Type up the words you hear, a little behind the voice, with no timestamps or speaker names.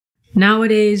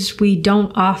Nowadays, we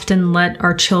don't often let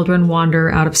our children wander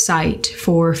out of sight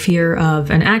for fear of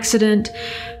an accident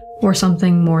or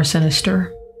something more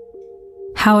sinister.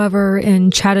 However,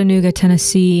 in Chattanooga,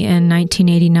 Tennessee in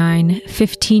 1989,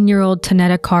 15-year-old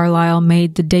Tonetta Carlisle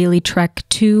made the daily trek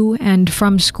to and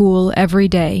from school every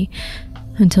day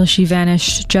until she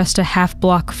vanished just a half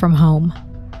block from home.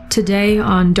 Today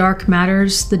on Dark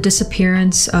Matters, the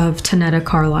disappearance of Tonetta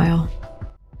Carlisle.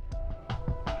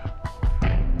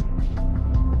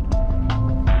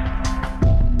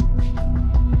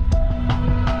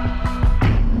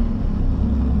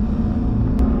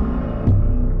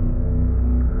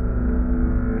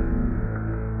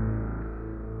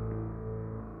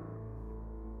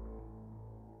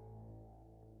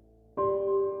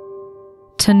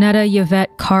 Tonetta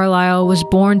Yvette Carlisle was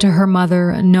born to her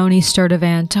mother, Noni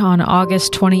Sturdivant, on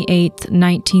August 28,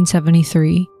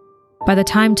 1973. By the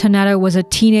time Tonetta was a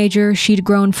teenager, she'd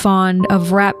grown fond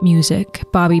of rap music,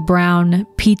 Bobby Brown,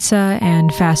 pizza,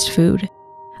 and fast food.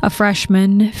 A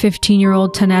freshman,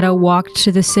 15-year-old Tonetta walked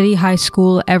to the city high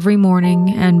school every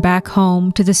morning and back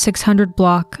home to the 600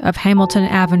 block of Hamilton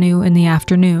Avenue in the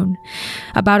afternoon,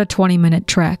 about a 20-minute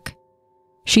trek.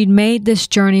 She'd made this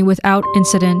journey without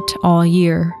incident all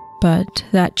year, but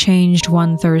that changed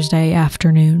one Thursday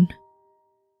afternoon.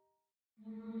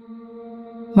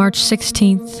 March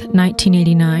 16th,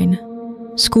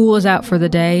 1989. School was out for the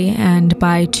day, and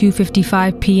by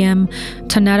 2:55 p.m.,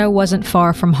 Tonetta wasn't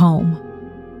far from home.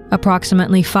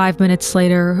 Approximately 5 minutes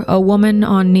later, a woman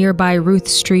on nearby Ruth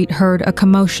Street heard a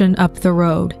commotion up the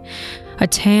road. A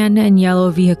tan and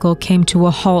yellow vehicle came to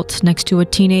a halt next to a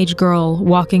teenage girl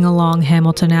walking along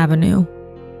Hamilton Avenue.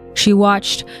 She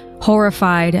watched,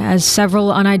 horrified, as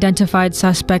several unidentified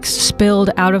suspects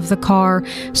spilled out of the car,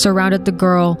 surrounded the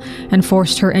girl, and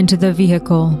forced her into the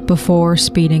vehicle before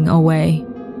speeding away.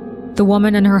 The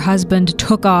woman and her husband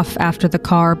took off after the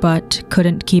car but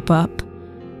couldn't keep up.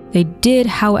 They did,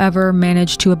 however,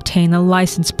 manage to obtain the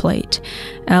license plate,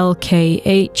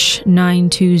 LKH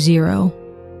 920.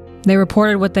 They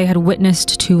reported what they had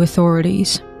witnessed to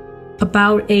authorities.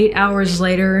 About 8 hours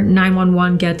later,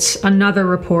 911 gets another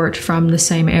report from the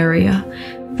same area.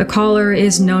 The caller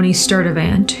is Noni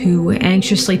Sturdivant, who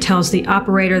anxiously tells the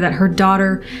operator that her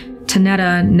daughter,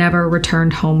 Tonetta, never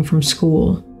returned home from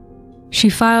school.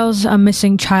 She files a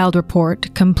missing child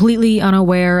report, completely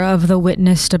unaware of the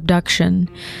witnessed abduction.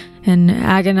 An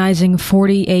agonizing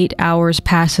 48 hours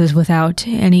passes without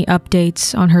any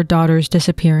updates on her daughter's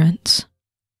disappearance.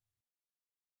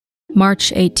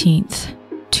 March 18th.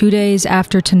 2 days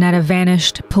after Tonetta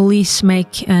vanished, police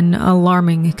make an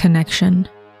alarming connection.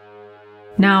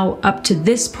 Now, up to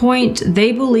this point,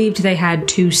 they believed they had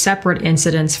two separate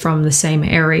incidents from the same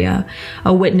area,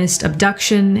 a witnessed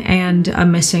abduction and a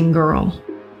missing girl.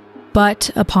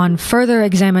 But upon further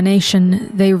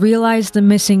examination, they realized the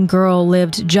missing girl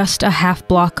lived just a half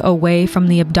block away from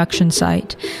the abduction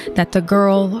site, that the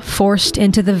girl forced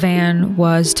into the van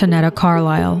was Tonetta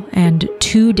Carlisle, and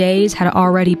 2 days had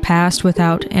already passed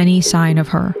without any sign of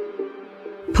her.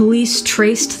 Police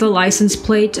traced the license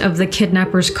plate of the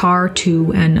kidnapper's car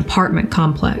to an apartment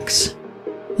complex.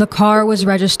 The car was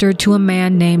registered to a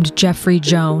man named Jeffrey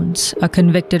Jones, a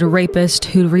convicted rapist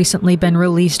who'd recently been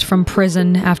released from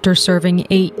prison after serving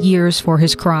 8 years for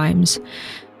his crimes.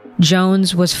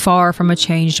 Jones was far from a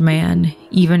changed man,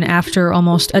 even after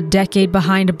almost a decade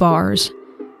behind bars.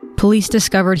 Police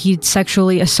discovered he'd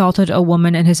sexually assaulted a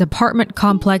woman in his apartment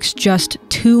complex just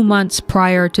 2 months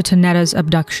prior to Tonetta's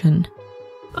abduction.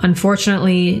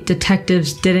 Unfortunately,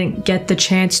 detectives didn't get the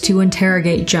chance to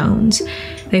interrogate Jones.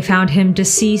 They found him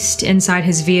deceased inside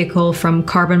his vehicle from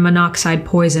carbon monoxide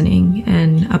poisoning,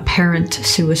 an apparent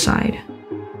suicide.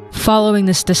 Following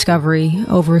this discovery,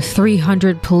 over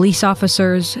 300 police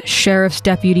officers, sheriff's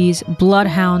deputies,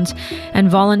 bloodhounds,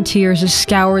 and volunteers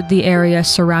scoured the area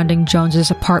surrounding Jones's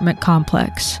apartment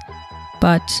complex.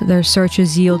 But their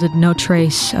searches yielded no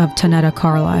trace of Tonetta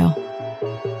Carlisle.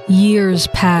 Years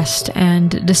passed,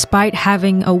 and despite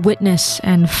having a witness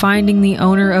and finding the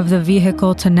owner of the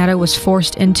vehicle Tonetta was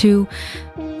forced into,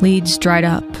 leads dried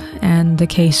up and the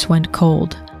case went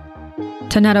cold.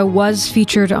 Tonetta was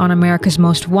featured on America's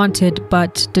Most Wanted,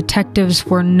 but detectives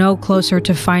were no closer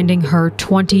to finding her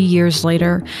 20 years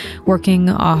later, working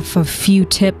off a few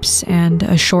tips and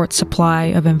a short supply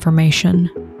of information.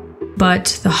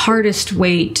 But the hardest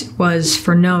wait was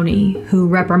for Noni, who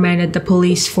reprimanded the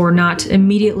police for not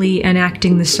immediately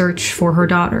enacting the search for her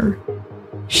daughter.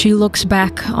 She looks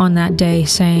back on that day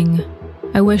saying,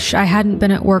 "I wish I hadn't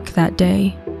been at work that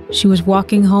day. She was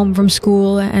walking home from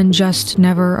school and just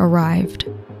never arrived."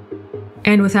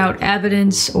 And without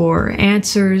evidence or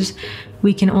answers,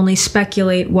 we can only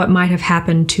speculate what might have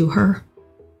happened to her.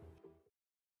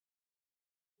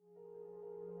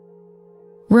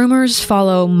 Rumors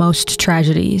follow most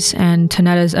tragedies, and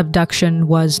Tonetta's abduction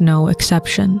was no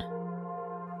exception.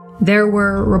 There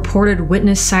were reported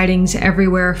witness sightings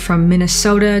everywhere from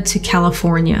Minnesota to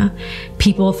California.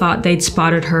 People thought they'd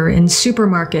spotted her in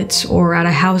supermarkets or at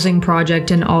a housing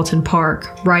project in Alton Park,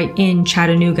 right in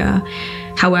Chattanooga.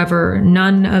 However,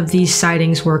 none of these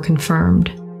sightings were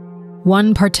confirmed.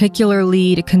 One particular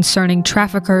lead concerning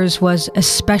traffickers was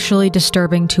especially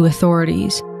disturbing to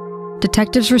authorities.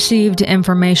 Detectives received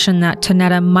information that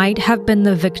Tonetta might have been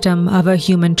the victim of a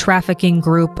human trafficking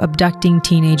group abducting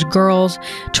teenage girls,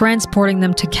 transporting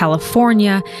them to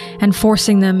California, and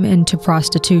forcing them into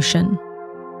prostitution.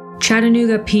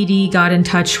 Chattanooga PD got in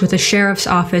touch with the sheriff's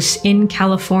office in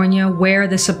California where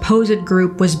the supposed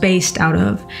group was based out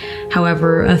of.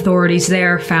 However, authorities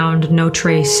there found no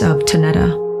trace of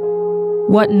Tonetta.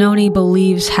 What Noni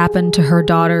believes happened to her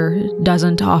daughter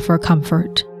doesn't offer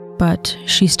comfort, but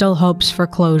she still hopes for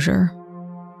closure.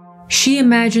 She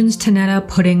imagines Tonetta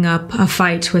putting up a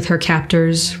fight with her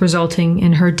captors, resulting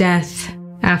in her death,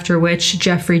 after which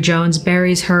Jeffrey Jones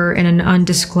buries her in an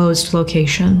undisclosed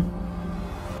location.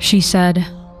 She said,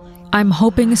 "I'm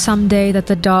hoping someday that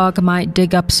the dog might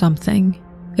dig up something.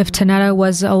 If Tonetta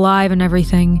was alive and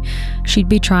everything, she'd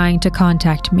be trying to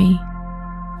contact me."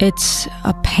 It's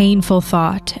a painful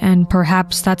thought, and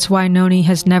perhaps that's why Noni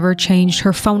has never changed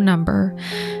her phone number.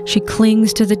 She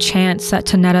clings to the chance that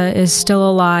Tonetta is still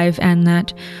alive and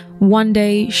that one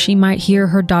day she might hear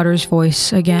her daughter's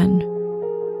voice again.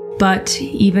 But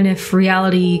even if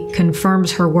reality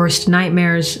confirms her worst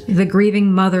nightmares, the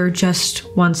grieving mother just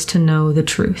wants to know the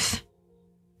truth.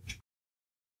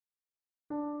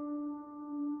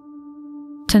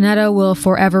 Tonetta will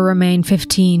forever remain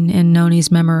 15 in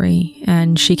Noni's memory,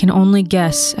 and she can only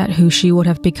guess at who she would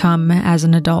have become as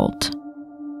an adult.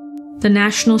 The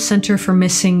National Center for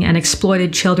Missing and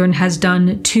Exploited Children has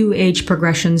done 2 age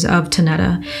progressions of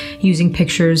Tonetta, using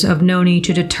pictures of Noni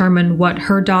to determine what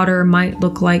her daughter might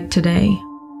look like today.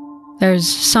 There's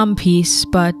some peace,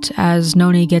 but as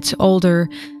Noni gets older,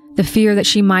 the fear that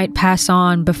she might pass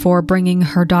on before bringing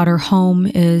her daughter home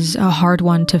is a hard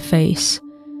one to face.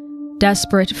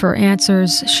 Desperate for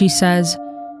answers, she says,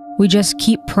 "We just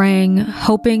keep praying,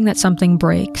 hoping that something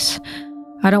breaks.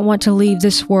 I don't want to leave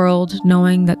this world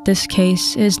knowing that this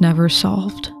case is never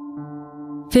solved."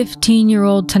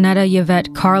 15-year-old Tonetta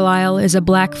Yvette Carlisle is a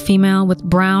black female with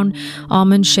brown,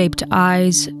 almond-shaped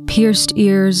eyes, pierced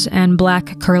ears, and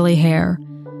black curly hair.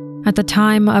 At the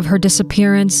time of her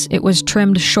disappearance, it was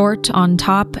trimmed short on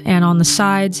top and on the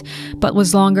sides, but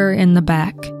was longer in the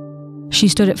back. She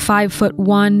stood at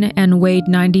 5'1" and weighed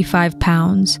 95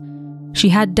 pounds. She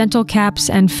had dental caps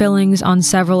and fillings on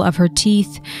several of her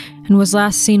teeth and was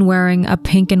last seen wearing a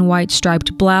pink and white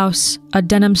striped blouse, a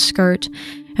denim skirt,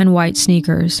 and white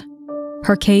sneakers.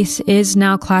 Her case is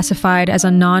now classified as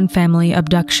a non-family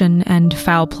abduction and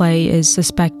foul play is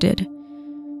suspected.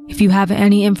 If you have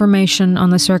any information on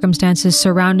the circumstances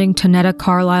surrounding Tonetta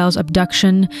Carlisle's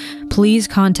abduction, please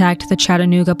contact the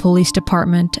Chattanooga Police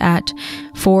Department at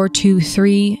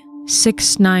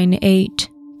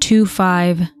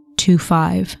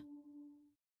 423-698-2525.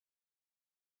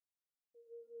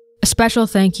 A special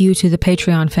thank you to the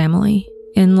Patreon family.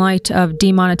 In light of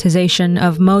demonetization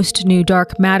of most New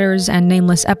Dark Matters and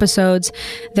Nameless episodes,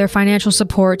 their financial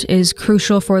support is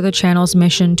crucial for the channel's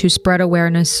mission to spread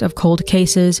awareness of cold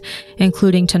cases,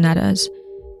 including Tonetta's.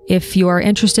 If you are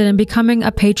interested in becoming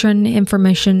a patron,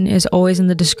 information is always in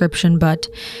the description, but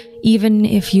even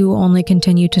if you only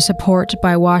continue to support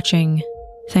by watching,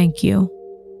 thank you.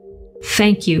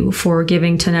 Thank you for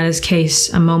giving Tonetta's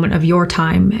case a moment of your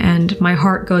time, and my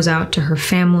heart goes out to her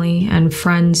family and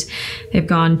friends. They've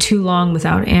gone too long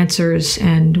without answers,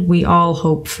 and we all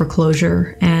hope for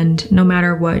closure. And no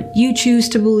matter what you choose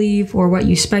to believe or what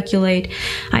you speculate,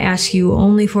 I ask you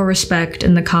only for respect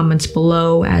in the comments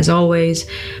below, as always,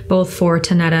 both for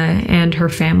Tonetta and her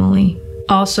family.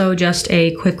 Also, just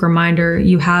a quick reminder,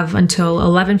 you have until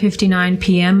 11:59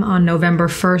 p.m. on November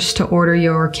 1st to order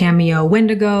your Cameo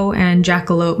Wendigo and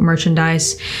Jackalope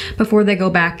merchandise before they go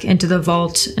back into the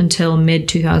vault until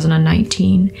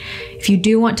mid-2019. If you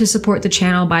do want to support the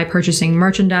channel by purchasing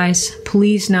merchandise,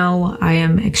 please know I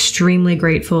am extremely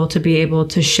grateful to be able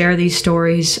to share these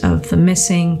stories of the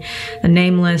missing, the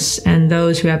nameless, and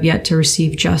those who have yet to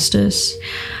receive justice.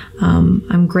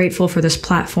 I'm grateful for this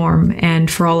platform and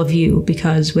for all of you,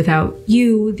 because without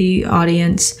you, the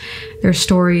audience, their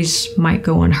stories might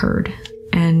go unheard.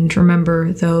 And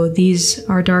remember, though these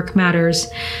are dark matters,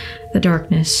 the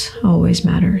darkness always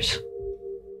matters.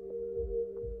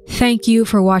 Thank you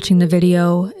for watching the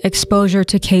video. Exposure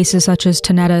to cases such as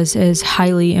Tonetta's is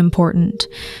highly important.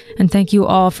 And thank you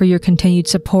all for your continued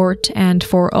support and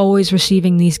for always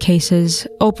receiving these cases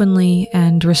openly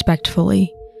and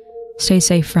respectfully. Stay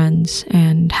safe, friends,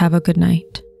 and have a good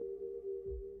night.